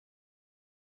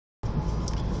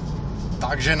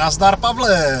Takže nazdar,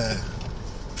 Pavle,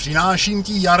 přináším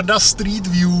ti Jarda Street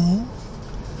View,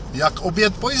 jak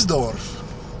objet Poysdorf.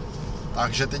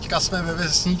 Takže teďka jsme ve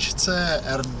vesničce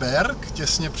Erdberg,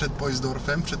 těsně před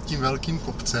Poysdorfem, před tím velkým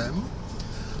kopcem.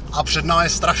 A před námi je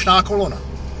strašná kolona.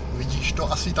 Vidíš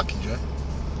to asi taky, že?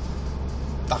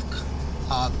 Tak.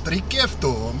 A trik je v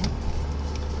tom,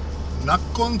 na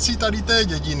konci tady té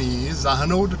dědiny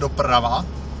zahnout doprava,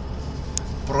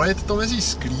 projet to mezi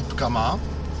sklípkama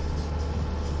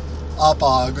a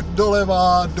pak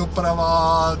doleva,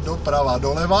 doprava, doprava,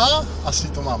 doleva, asi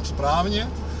to mám správně,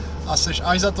 a seš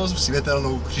až za to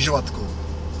světelnou křižovatkou.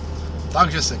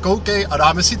 Takže se koukej a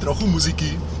dáme si trochu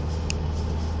muziky.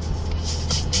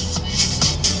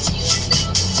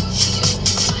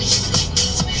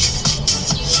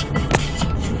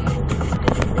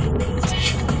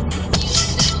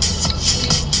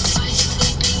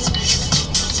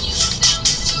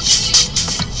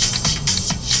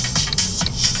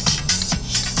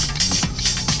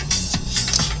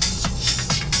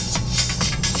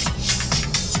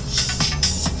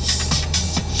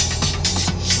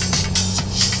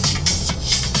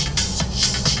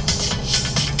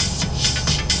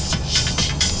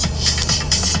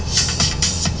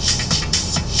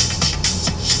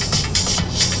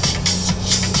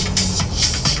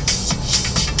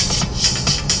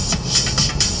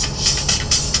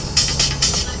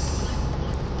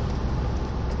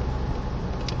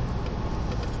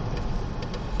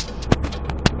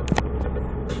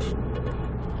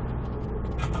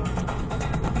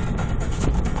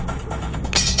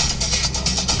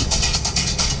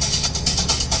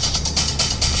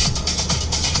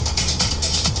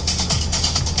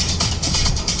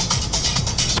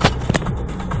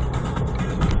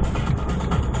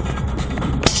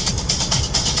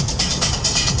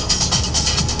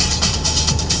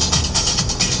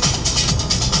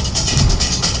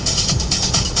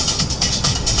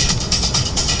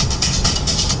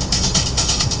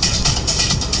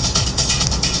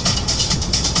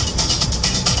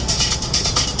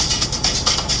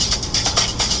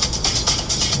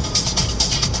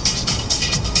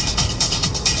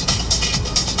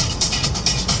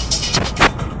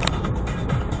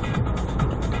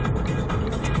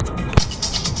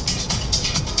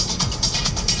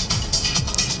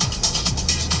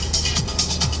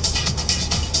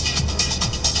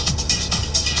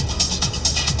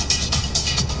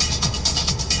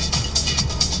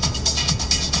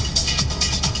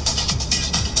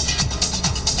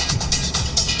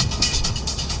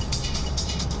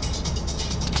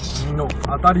 No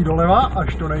a tady doleva,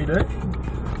 až to nejde,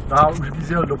 dál už bys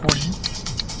jel do polí.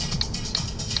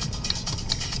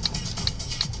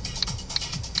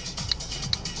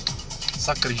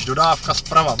 Sakryš, dodávka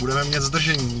zprava, budeme mít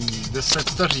zdržení 10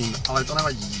 vteřin, ale to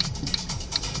nevadí.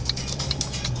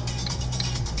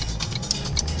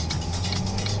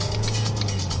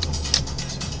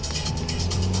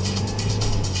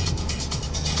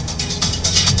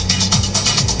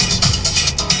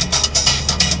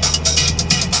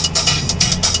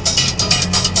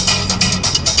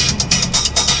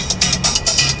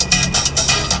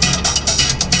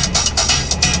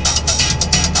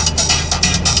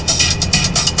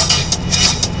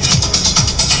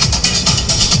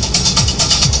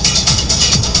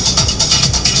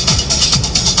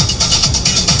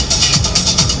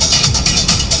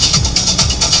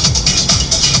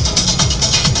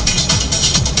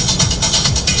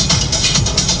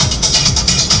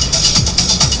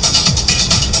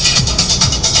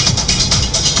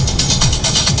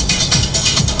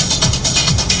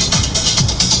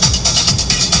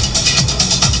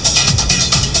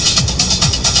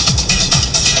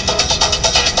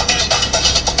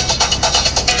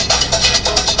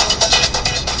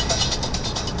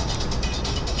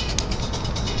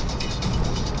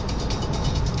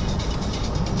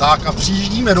 Tak a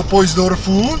přijíždíme do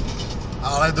Poysdorfu,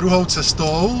 ale druhou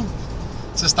cestou.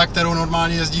 Cesta, kterou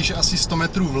normálně jezdíš asi 100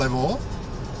 metrů vlevo.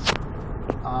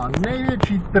 A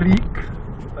největší trik,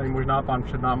 tady možná pán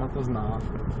před náma to zná,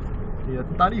 je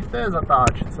tady v té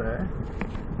zatáčce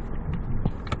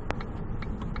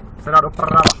se dá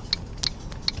doprava.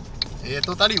 Je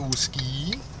to tady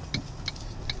úzký,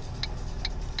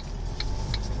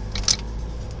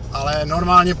 ale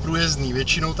normálně průjezdný,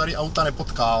 většinou tady auta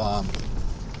nepotkávám.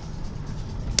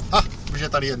 Už je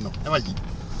tady jedno, nevadí.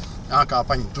 Nějaká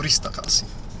paní turistka asi.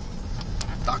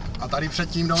 Tak a tady před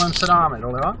tím domem se dáme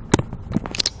doleva.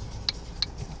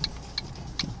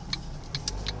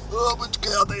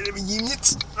 Počkej, já tady nevidím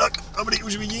nic. Tak, dobrý,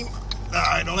 už vidím.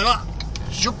 Dáme doleva.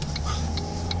 Žup.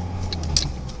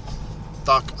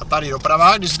 Tak a tady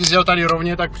doprava, když bys jel tady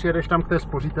rovně, tak přijedeš tam k té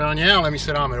spořitelně, ale my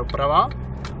se dáme doprava.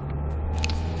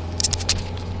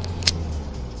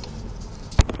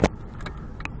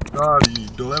 Dál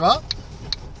doleva.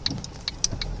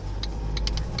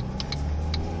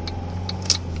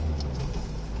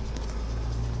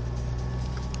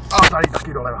 A tady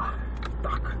taky doleva.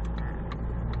 Tak.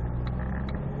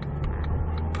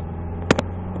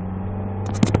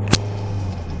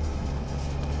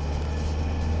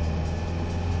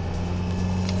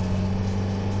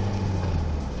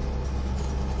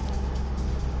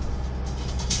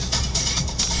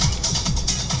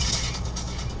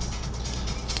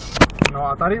 No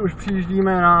a tady už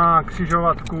přijíždíme na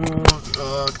křižovatku,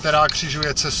 která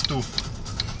křižuje cestu,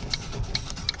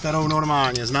 kterou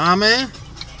normálně známe.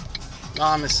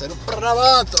 Dáme se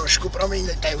doprava, trošku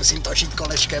promiňte, musím točit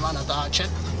kolečkem a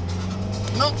natáčet.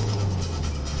 No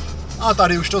a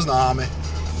tady už to známe.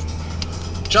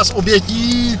 Čas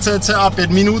obětí cca 5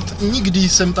 minut, nikdy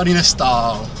jsem tady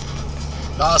nestál.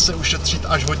 Dá se ušetřit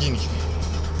až hodiny.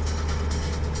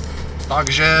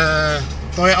 Takže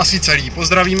to je asi celý.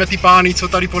 Pozdravíme ty pány, co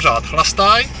tady pořád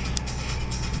chlastají.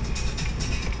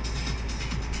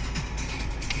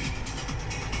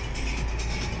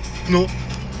 No,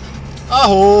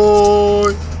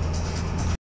 ahoj!